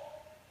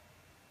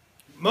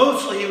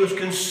 Mostly he was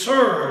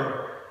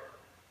concerned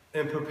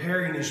in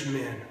preparing his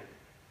men.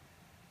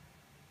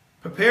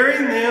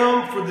 Preparing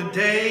them for the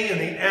day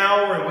and the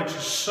hour in which the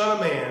Son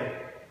of Man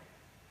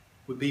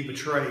would be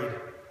betrayed.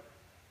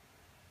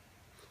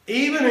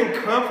 Even in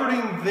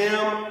comforting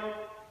them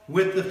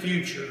with the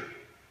future,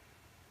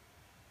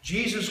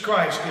 Jesus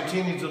Christ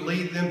continues to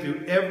lead them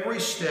through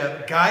every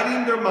step,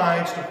 guiding their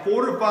minds to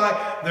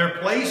fortify their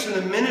place in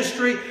the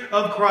ministry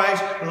of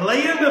Christ,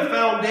 laying the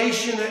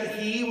foundation that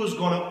he was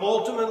going to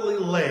ultimately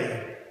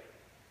lay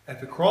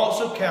at the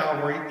cross of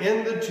Calvary,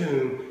 in the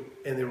tomb,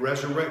 and the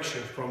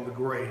resurrection from the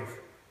grave.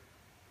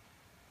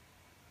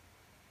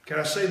 Can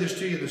I say this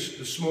to you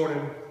this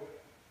morning?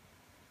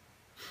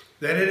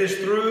 That it is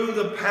through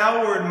the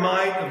power and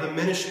might of the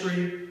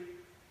ministry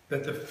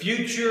that the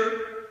future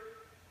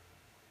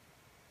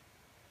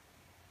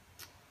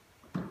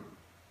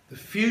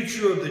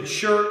of the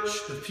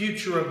church, the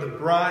future of the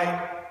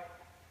bride,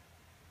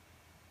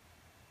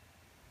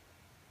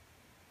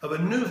 of a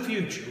new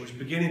future was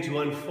beginning to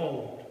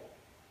unfold.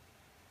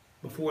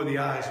 before the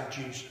eyes of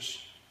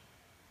Jesus.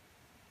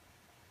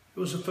 It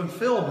was a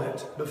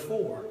fulfillment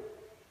before.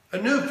 A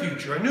new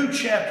future, a new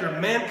chapter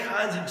of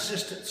mankind's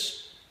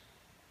existence.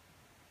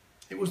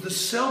 It was the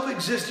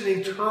self-existent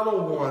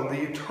eternal one,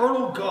 the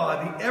eternal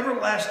God, the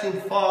everlasting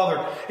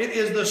Father. It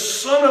is the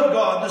Son of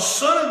God, the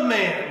Son of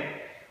Man,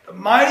 the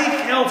mighty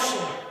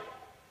Counselor,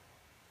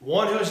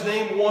 one who is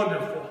named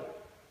Wonderful,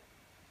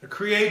 the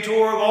Creator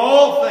of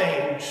all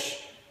things,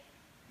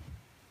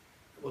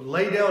 that would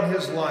lay down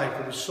his life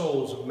for the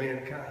souls of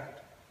mankind.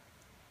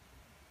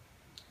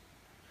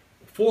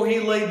 Before he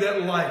laid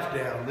that life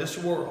down, this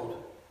world,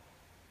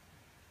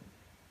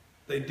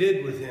 they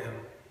did with him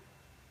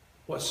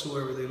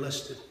whatsoever they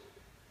listed.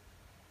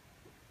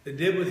 They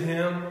did with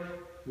him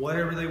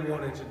whatever they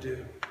wanted to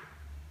do.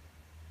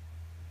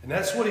 And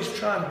that's what he's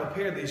trying to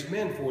prepare these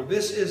men for.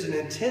 This is an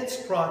intense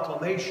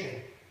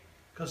proclamation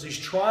because he's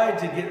trying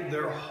to get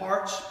their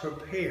hearts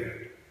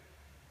prepared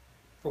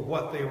for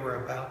what they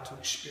were about to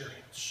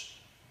experience.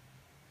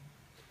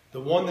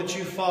 The one that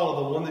you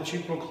follow, the one that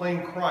you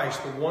proclaim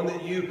Christ, the one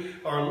that you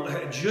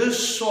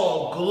just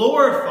saw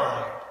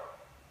glorified,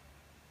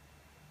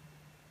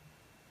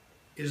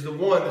 is the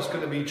one that's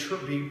going to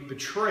be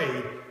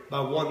betrayed by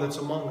one that's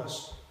among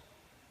us.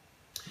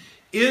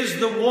 Is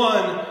the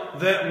one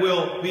that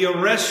will be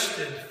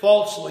arrested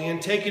falsely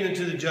and taken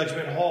into the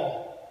judgment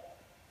hall.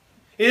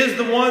 Is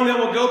the one that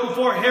will go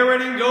before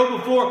Herod and go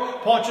before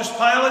Pontius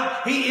Pilate.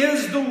 He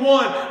is the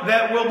one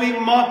that will be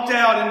mocked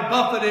out and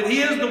buffeted.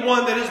 He is the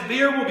one that his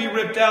beard will be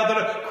ripped out, that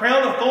a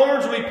crown of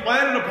thorns will be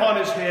planted upon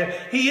his head.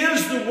 He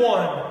is the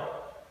one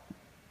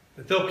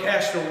that they'll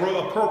cast a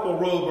purple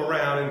robe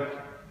around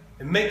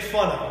and make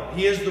fun of him.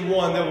 He is the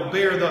one that will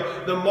bear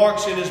the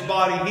marks in his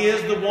body. He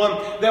is the one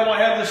that will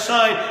have the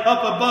sign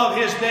up above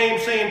his name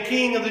saying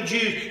King of the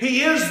Jews.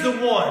 He is the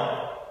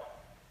one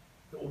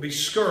that will be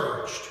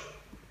scourged.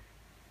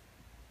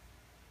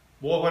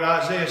 Boy, when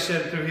Isaiah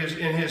said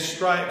in his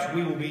stripes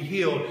we will be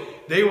healed,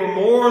 they were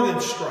more than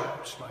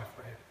stripes, my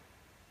friend.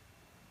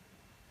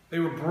 They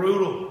were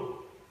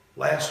brutal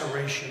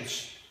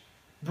lacerations,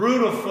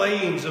 brutal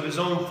flayings of his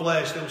own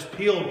flesh that was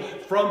peeled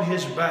from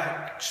his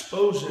back,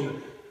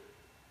 exposing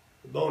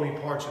the bony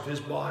parts of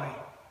his body.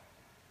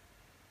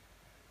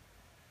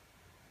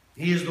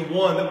 He is the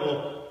one that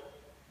will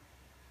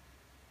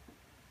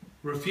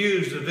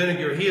refuse the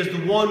vinegar. He is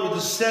the one with the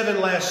 7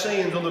 last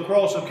sayings on the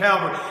cross of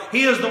Calvary.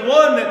 He is the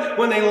one that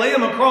when they lay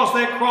him across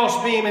that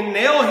cross beam and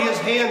nail his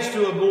hands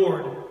to a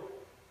board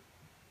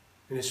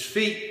and his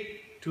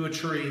feet to a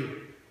tree,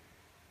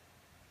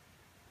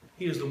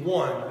 he is the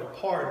one that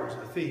pardons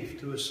the thief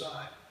to his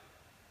side.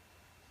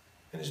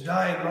 In his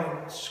dying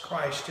moments,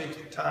 Christ takes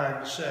the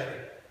time to say,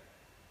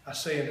 I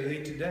say unto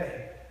thee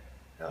today,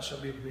 thou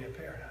shalt be with me in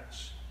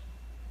paradise.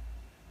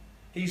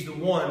 He's the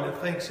one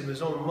that thinks of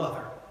his own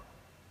mother.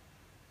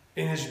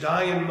 In his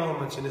dying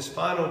moments, in his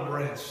final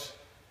breaths,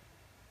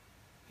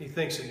 he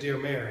thinks of dear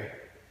Mary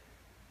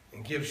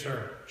and gives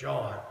her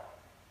John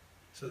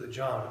so that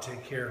John would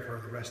take care of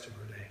her the rest of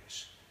her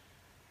days.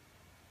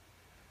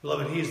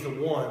 Beloved, he is the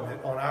one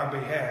that on our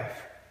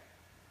behalf,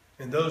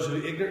 and those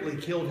who ignorantly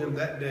killed him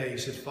that day,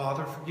 said,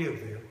 Father, forgive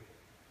them,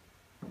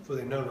 for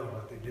they know not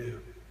what they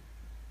do.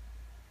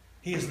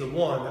 He is the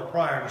one that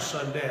prior to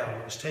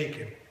sundown was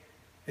taken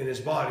and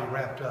his body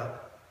wrapped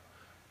up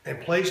and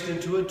placed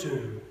into a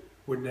tomb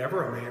where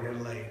never a man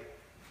had laid.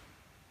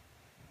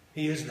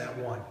 He is that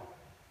one.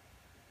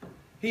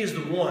 He is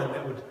the one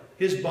that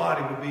his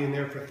body would be in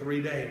there for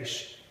 3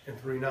 days and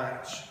 3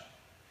 nights.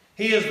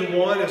 He is the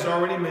one, as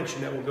already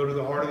mentioned, that will go to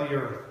the heart of the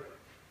earth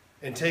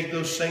and take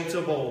those saints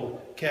of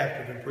old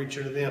captive and preach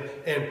unto them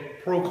and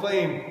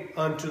proclaim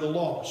unto the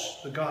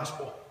lost the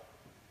gospel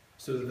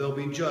so that they'll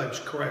be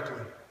judged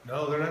correctly.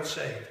 No, they're not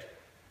saved.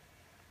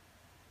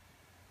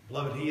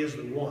 Beloved, he is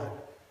the one.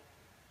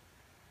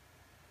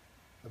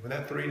 But when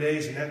that 3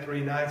 days and that 3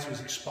 nights was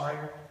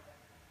expired,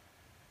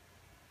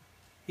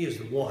 he is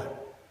the one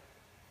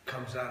that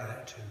comes out of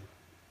that tomb.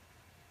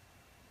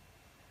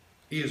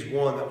 He is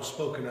one that was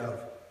spoken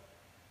of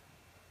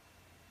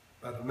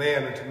by the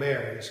man unto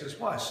Mary. He says,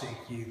 why seek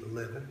ye the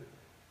living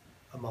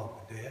among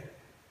the dead?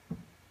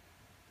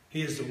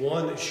 He is the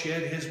one that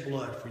shed his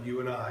blood for you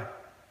and I,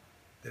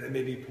 that it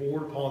may be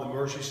poured upon the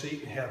mercy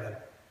seat in heaven,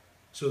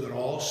 so that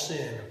all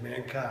sin of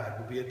mankind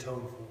will be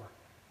atoned for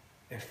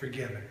and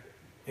forgiven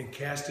and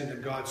cast into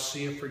God's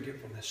sea of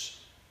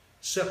forgetfulness,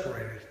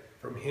 separated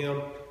from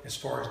him as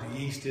far as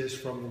the east is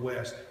from the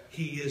west.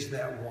 He is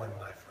that one,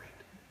 my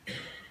friend.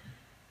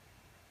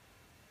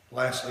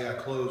 Lastly, I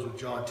close with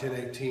John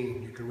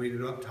 10:18. You can read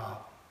it up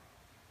top.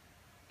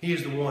 He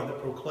is the one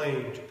that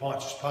proclaimed to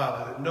Pontius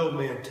Pilate that no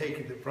man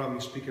taketh it from me,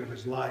 speaking of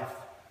his life.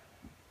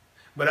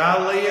 But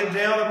I lay it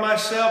down of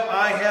myself.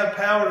 I have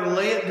power to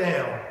lay it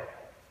down,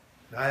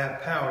 and I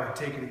have power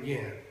to take it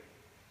again.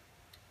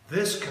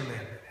 This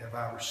commandment have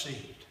I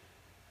received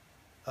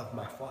of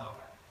my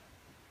Father.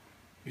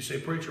 You say,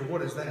 preacher,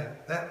 what is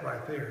that? That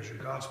right there is your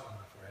gospel,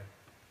 my friend.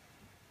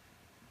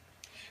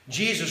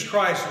 Jesus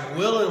Christ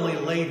willingly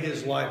laid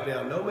his life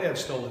down. No man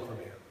stole it from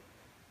him.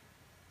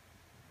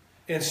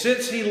 And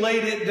since he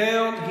laid it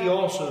down, he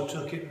also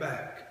took it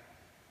back.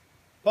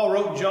 Paul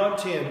wrote in John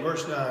 10,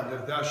 verse 9,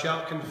 that if thou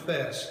shalt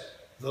confess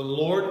the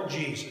Lord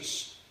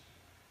Jesus,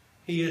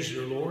 he is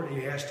your Lord,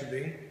 he has to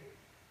be,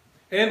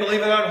 and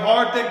believe in thine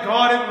heart that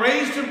God hath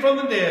raised him from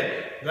the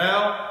dead,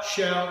 thou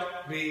shalt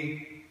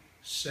be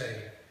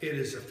saved. It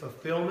is a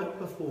fulfillment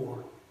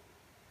before,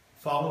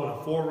 following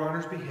a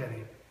forerunner's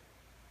beheading,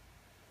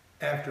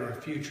 after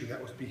a future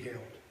that was beheld.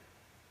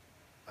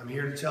 I'm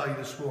here to tell you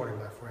this morning,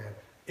 my friend,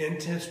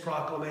 intense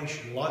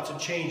proclamation, lots of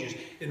changes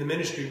in the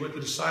ministry with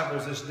the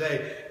disciples this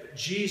day. But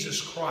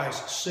Jesus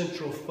Christ's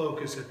central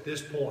focus at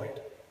this point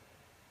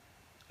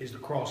is the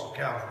cross of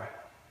Calvary.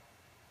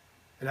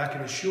 And I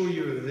can assure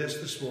you of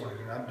this morning,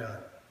 and I'm done.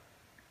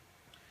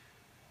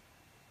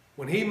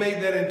 When he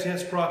made that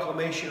intense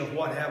proclamation of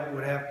what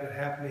would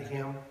happen to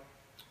him,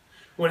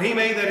 when he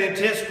made that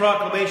intense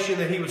proclamation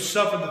that he would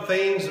suffer the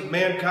things of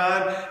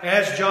mankind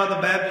as John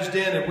the Baptist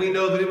did, and we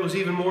know that it was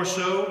even more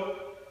so,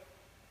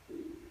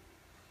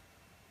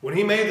 when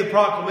he made the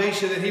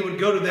proclamation that he would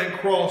go to that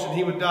cross and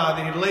he would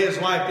die, that he'd lay his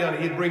life down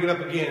and he'd bring it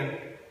up again,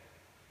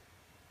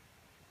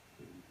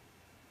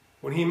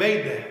 when he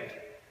made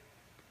that,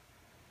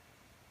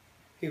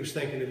 he was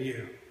thinking of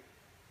you.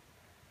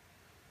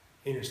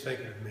 He was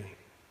thinking of me.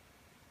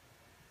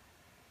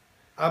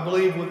 I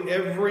believe with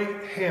every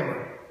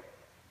hammering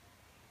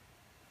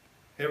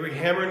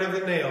of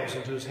the nails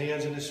into his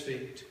hands and his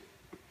feet,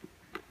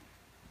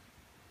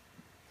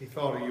 he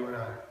thought of you and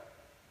I.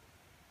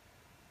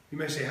 You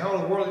may say, how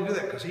in the world did he do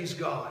that? Because he's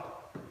God.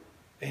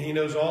 And he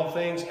knows all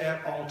things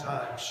at all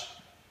times.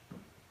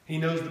 He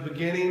knows the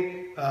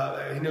beginning,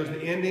 he knows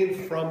the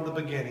ending from the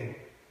beginning.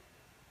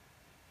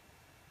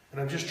 And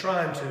I'm just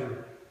trying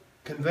to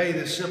convey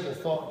this simple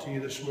thought to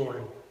you this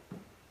morning.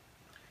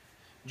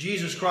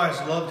 Jesus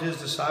Christ loved his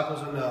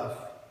disciples enough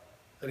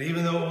that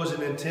even though it was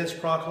an intense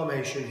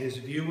proclamation, his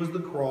view was the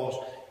cross.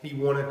 He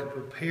wanted to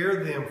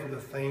prepare them for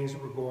the things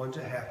that were going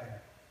to happen.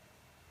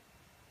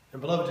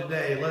 And beloved,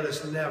 today, let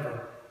us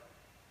never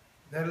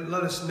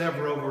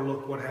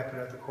overlook what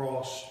happened at the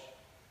cross.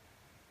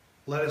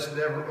 Let us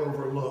never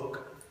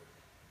overlook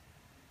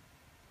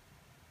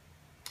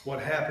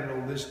what happened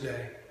on this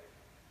day.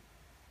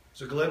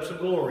 It's a glimpse of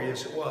glory,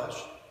 yes it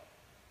was.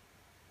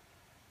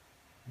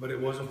 But it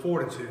was a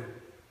fortitude.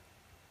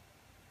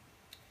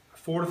 A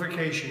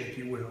fortification, if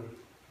you will,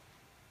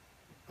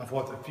 of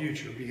what the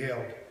future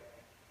beheld.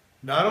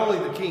 Not only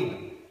the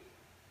kingdom,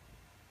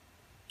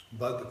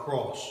 but the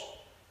cross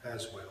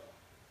as well.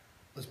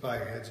 Let's bow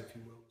your heads, if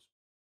you will.